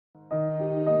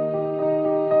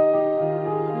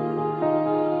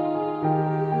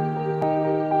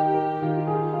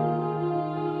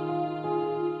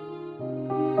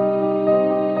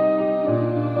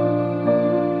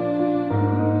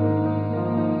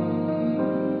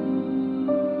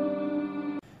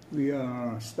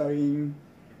studying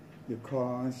the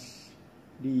course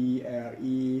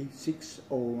DLE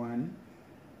 601,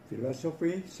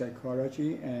 Philosophy,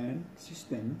 Psychology and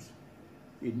Systems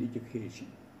in Education.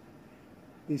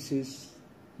 This is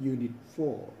Unit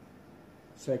 4,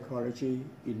 Psychology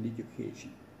in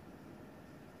Education.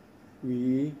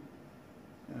 We,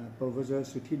 Professor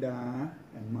Suthida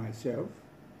and myself,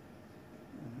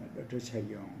 Dr.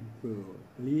 Chayong, will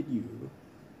lead you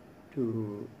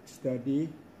to study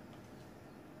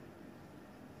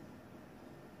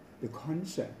the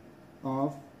concept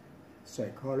of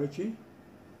psychology,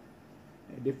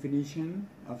 definition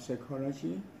of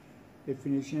psychology,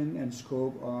 definition and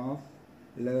scope of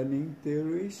learning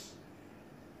theories,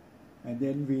 and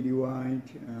then we divide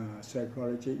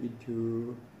psychology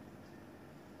into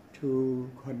two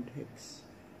contexts: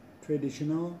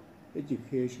 traditional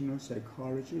educational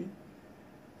psychology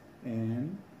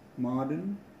and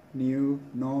modern new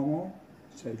normal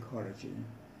psychology.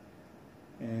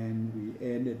 And we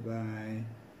ended by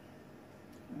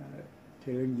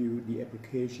telling you the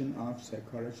application of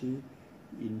psychology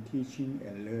in teaching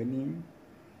and learning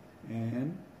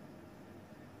and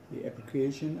the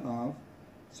application of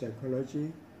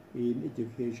psychology in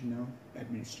educational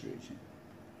administration.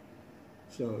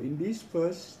 So in this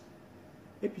first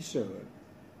episode,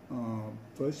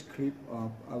 first clip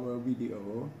of our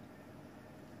video,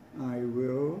 I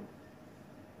will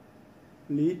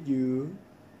lead you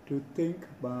to think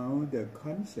about the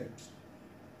concepts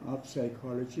of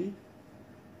psychology.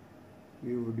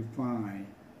 We will define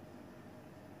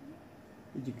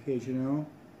educational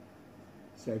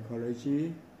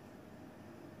psychology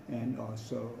and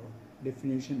also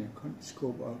definition and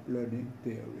scope of learning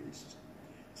theories.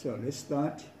 So let's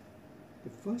start the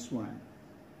first one.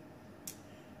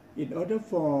 In order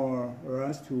for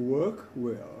us to work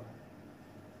well,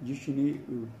 usually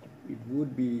it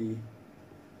would be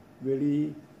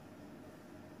very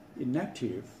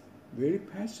inactive, very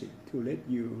passive to let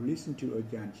you listen to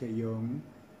Ajahn Chayong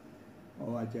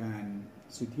or Ajahn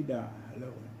Suthida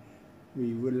alone.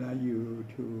 We would like you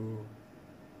to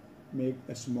make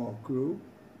a small group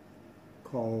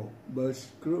called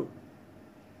burst group.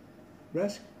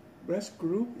 Burst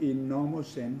group in normal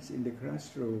sense in the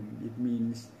classroom, it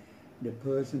means the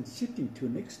person sitting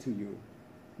next to you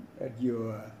at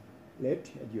your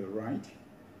left, at your right,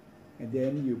 and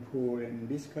then you pull and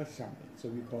discuss something. So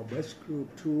we call bus group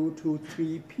 2 to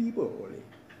 3 people only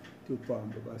to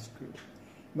form the bus group.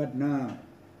 But now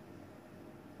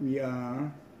we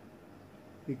are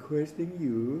requesting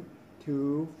you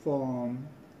to form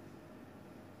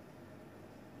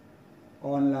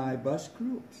online bus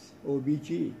groups,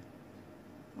 OBG,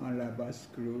 online bus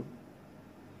group.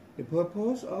 The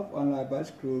purpose of online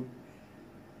bus group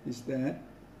is that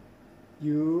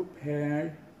you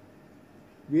pair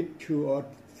with 2 or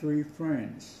 3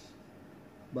 friends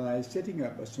by setting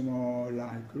up a small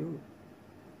line group,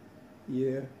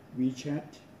 either WeChat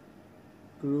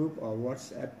group or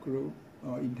WhatsApp group,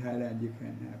 or in Thailand you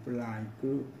can have a line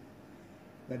group.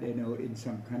 But I know in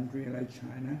some country like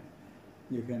China,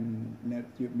 you can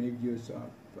make use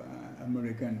of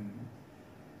American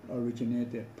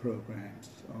originated programs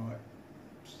or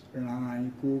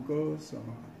Line, Google's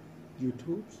or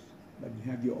YouTube's, but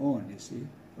you have your own, you see,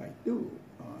 Baidu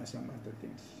or some other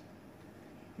things.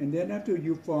 And then after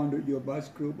you form your bus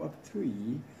group of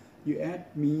 3, you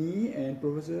add me and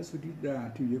Professor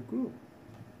Suthida to your group.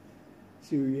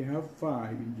 So you have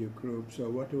 5 in your group. So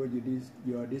whatever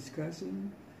you are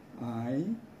discussing, I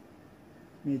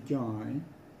may join,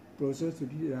 Professor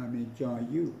Suthida may join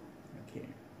you. Okay.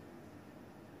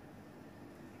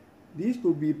 This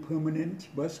will be permanent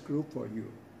bus group for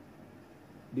you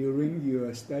during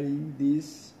your studying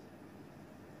this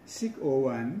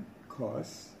 601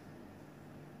 course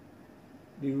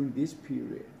during this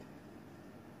period.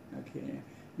 Okay.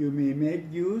 You may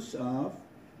make use of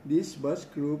this bus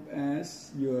group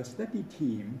as your study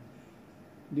team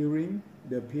during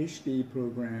the PhD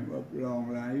program of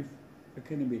Long Life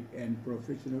Academic and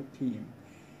Professional Team.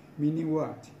 Meaning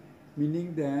what?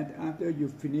 Meaning that after you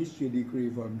finish your degree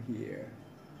from here,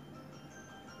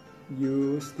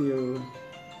 you still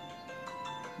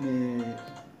may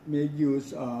make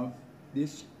use of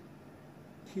this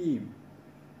team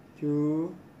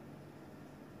to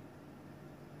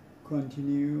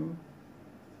continue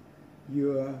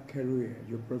your career,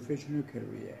 your professional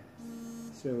career.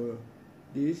 So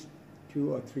these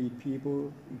 2 or 3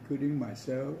 people, including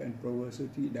myself and Professor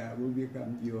Suthida, will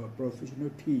become your professional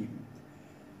team,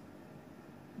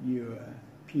 your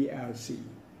PLC,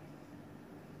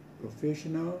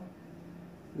 Professional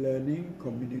Learning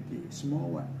Community, small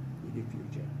one in the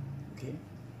future. Okay,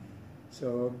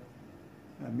 so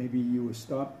maybe you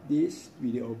stop this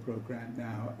video program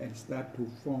now and start to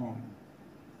form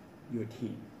your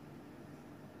team.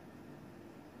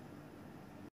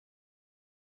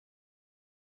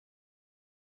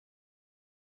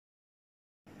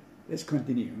 Let's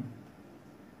continue.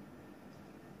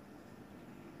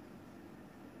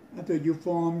 After you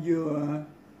form your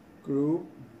group,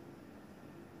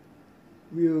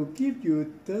 we'll give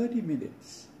you 30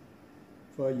 minutes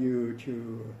for you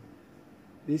to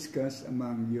discuss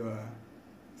among your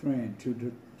friends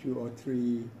two or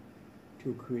three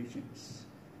questions.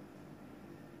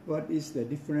 What is the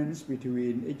difference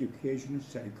between educational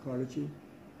psychology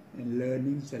and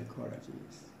learning psychology?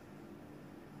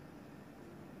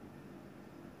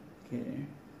 Okay.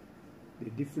 The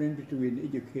difference between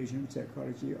educational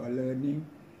psychology or learning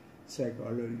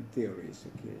psychology theories.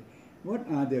 Okay. What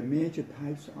are the major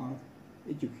types of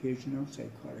educational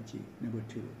psychology? Number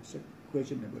 2. So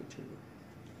question number 2.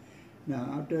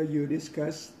 Now, after you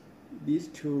discuss these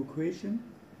 2 questions,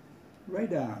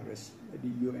 write down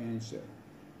your answer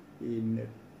in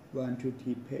 1 to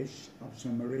 3 pages of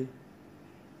summary.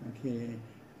 Okay,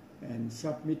 and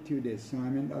submit to the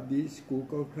assignment of this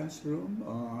Google Classroom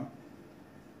or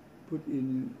put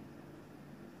in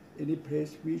any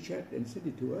place WeChat and send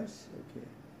it to us. Okay,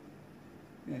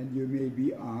 and you may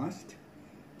be asked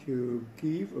to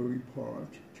give a report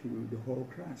to the whole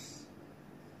class.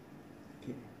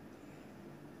 Okay,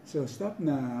 so stop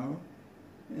now,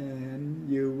 and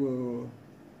you will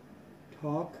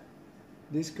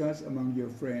discuss among your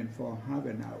friends for half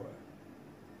an hour,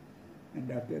 and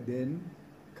after then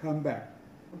come back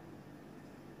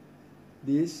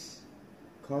this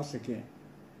course again.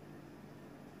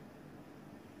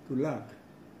 Good luck.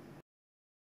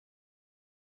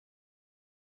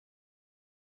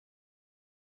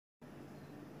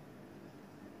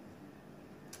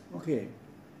 Okay,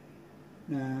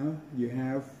 now you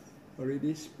have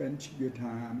already spent your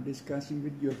time discussing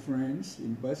with your friends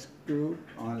in bus group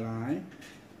online,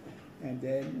 and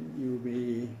then you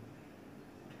may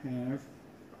have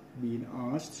been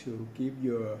asked to give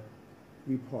your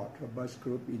report or bus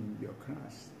group in your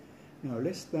class. Now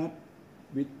let's start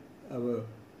with our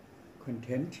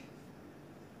content,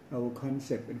 our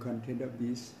concept and content of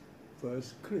this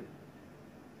first clip.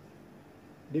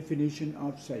 Definition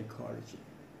of psychology.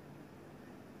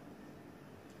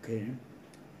 Okay.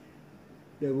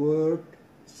 The word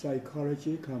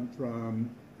psychology comes from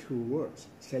 2 words,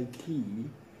 psyche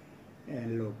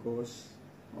and logos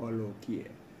or logia.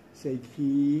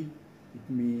 Psyche, it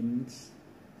means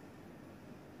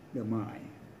the mind.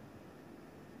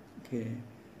 Okay.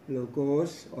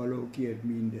 Logos or logia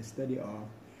means the study of.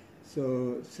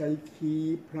 So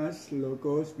psyche plus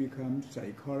logos becomes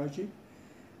psychology.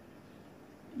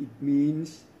 It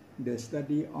means the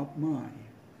study of mind.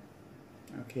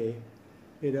 Okay.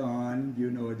 Later on, you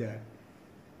know that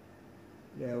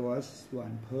there was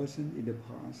one person in the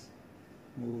past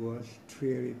who was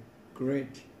truly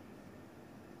great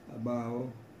about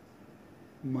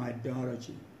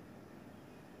mindology,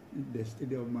 the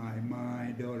study of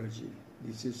mindology.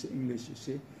 This is English, you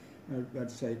see,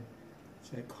 but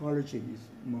psychology is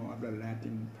more of the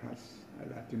Latin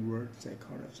word,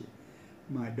 psychology.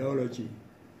 Mindology,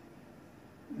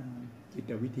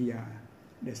 Chitta Vittaya,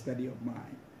 the study of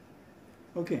mind.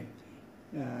 Okay,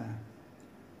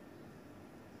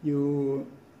 you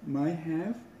might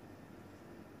have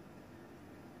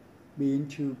been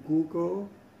to Google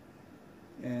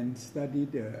and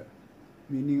studied the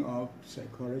meaning of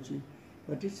psychology,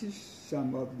 but this is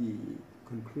some of the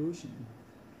conclusion,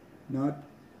 not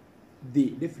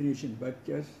the definition, but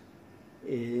just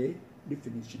a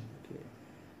definition. Okay.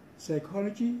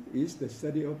 Psychology is the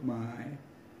study of mind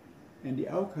and the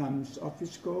outcomes of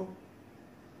physical,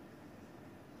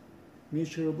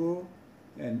 measurable,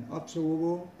 and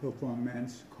observable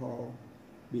performance called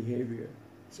behavior.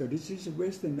 So this is a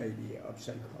Western idea of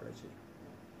psychology.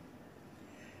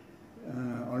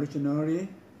 Originally,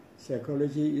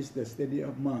 psychology is the study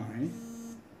of mind,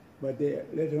 but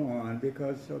later on,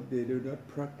 because they do not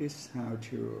practice how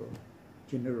to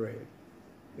generate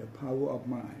the power of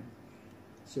mind,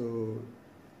 so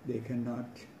they cannot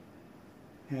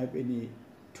have any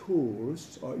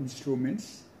tools or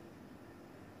instruments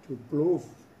to prove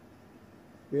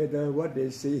whether what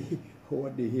they see or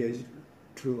what they hear is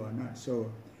true or not.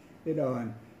 So later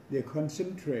on, they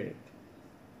concentrate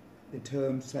the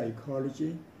term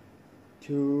psychology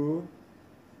to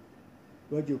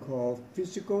what you call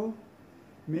physical,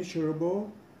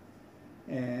 measurable,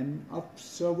 and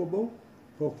observable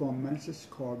performances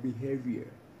called behavior.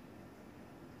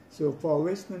 So for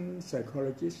Western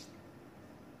psychologists,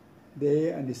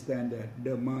 they understand that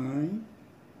the mind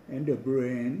and the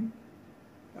brain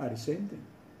are the same thing,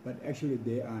 but actually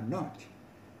they are not,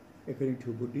 according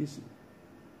to Buddhism.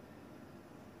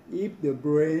 If the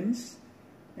brains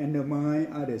and the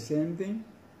mind are the same thing,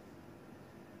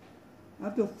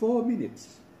 after 4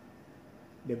 minutes,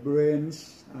 the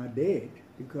brains are dead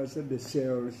because of the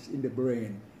cells in the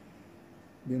brain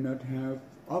do not have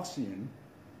oxygen,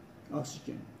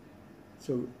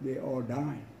 so they all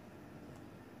die.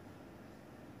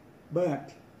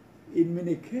 But in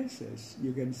many cases,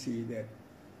 you can see that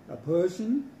a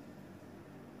person,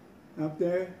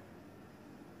 after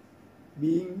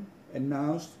being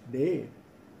announced dead,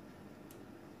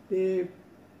 they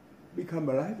become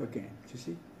alive again, you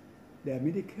see. There are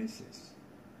many cases.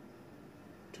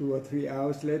 2 or 3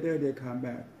 hours later, they come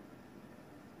back.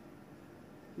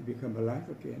 They become alive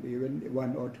again, even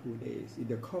 1 or 2 days in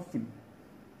the coffin.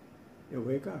 They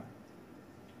wake up.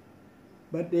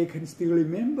 But they can still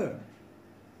remember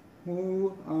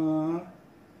who are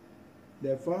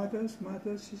their fathers,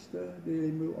 mothers, sisters. They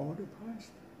remember all the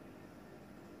past.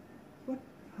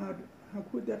 How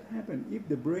could that happen if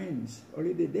the brain's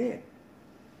already dead?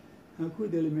 How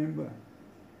could they remember?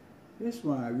 That's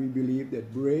why we believe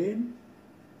that brain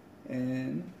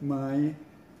and mind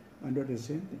are not the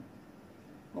same thing.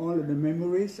 All of the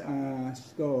memories are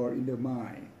stored in the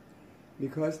mind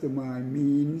because the mind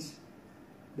means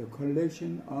the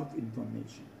collection of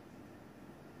information.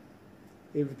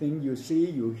 Everything you see,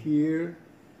 you hear,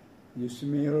 you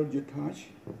smell, you touch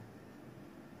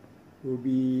will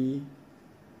be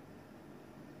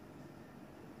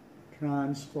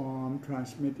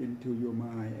transmit into your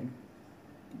mind, and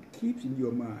it keeps in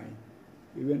your mind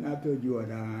even after you are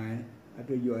dead,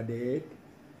 after you are dead,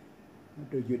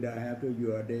 after you die, after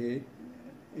you are dead.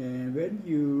 And when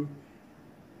you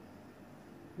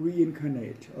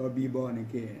reincarnate or be born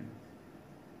again,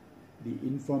 the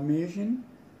information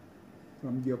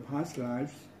from your past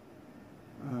lives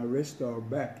are restored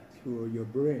back to your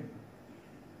brain,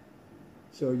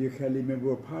 so you can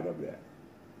remember part of that.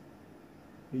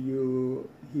 Do you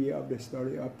hear of the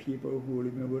story of people who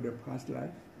remember their past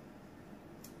life?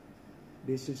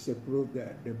 This is the proof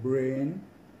that the brain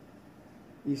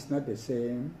is not the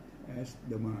same as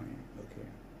the mind. Okay.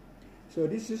 So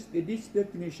this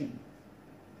definition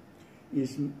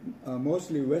is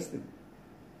mostly Western.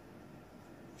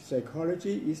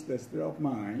 Psychology is the state of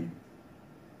mind,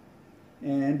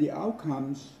 and the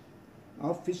outcomes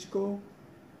of physical,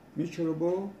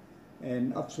 measurable,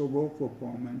 and observable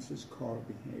performance is called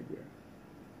behavior.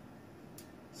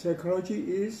 Psychology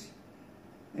is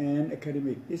an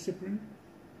academic discipline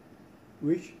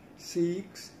which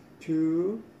seeks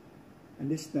to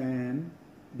understand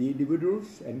the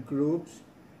individuals and groups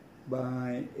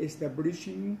by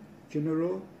establishing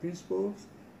general principles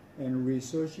and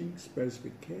researching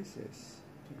specific cases.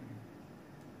 Okay.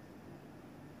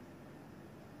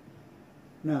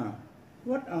 Now,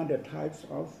 what are the types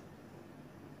of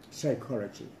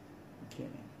psychology? Okay.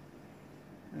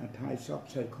 Types of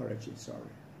psychology, sorry.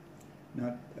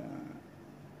 Not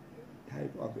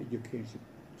type of education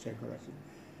psychology.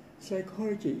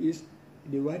 Psychology is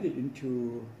divided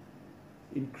into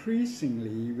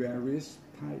increasingly various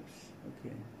types.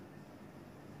 Okay.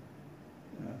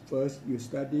 First, you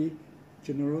study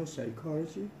general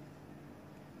psychology.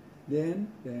 Then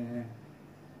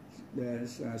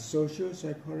there's social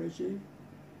psychology,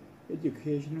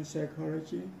 educational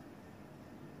psychology.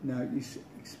 Now it's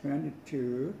expanded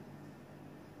to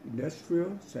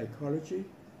industrial psychology,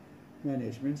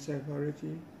 management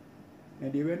psychology,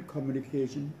 and even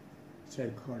communication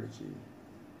psychology.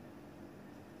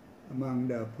 Among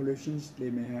the politicians,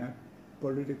 they may have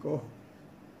political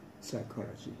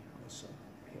psychology also.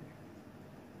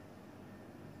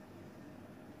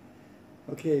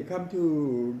 Okay, come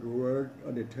to the word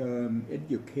or the term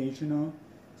educational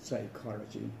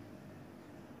psychology.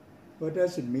 What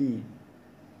does it mean?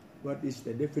 What is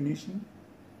the definition?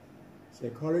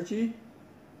 Psychology,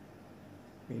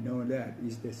 we know that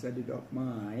is the study of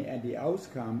mind and the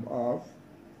outcome of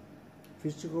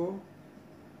physical,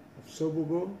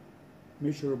 observable,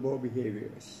 measurable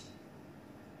behaviors.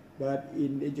 But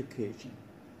in education,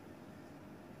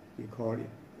 we call it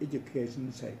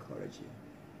education psychology.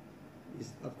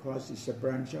 Of course, it's a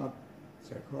branch of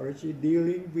psychology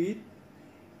dealing with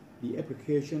the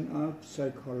application of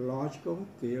psychological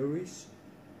theories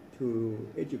to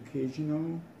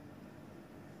educational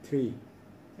three: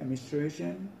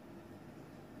 administration,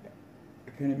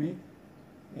 academic,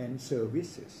 and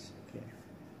services. Okay.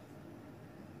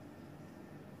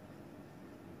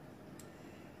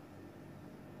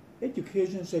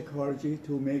 Education psychology,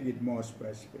 to make it more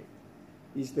specific,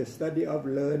 is the study of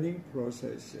learning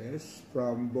processes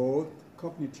from both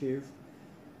cognitive,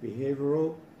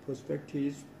 behavioral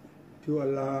perspectives to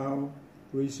allow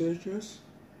researchers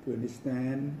to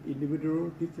understand individual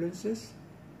differences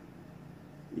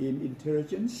in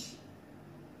intelligence,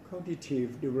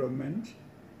 cognitive development,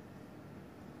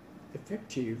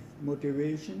 effective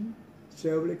motivation,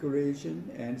 self-regulation,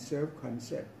 and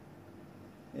self-concept,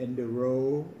 and the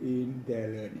role in their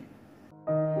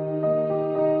learning.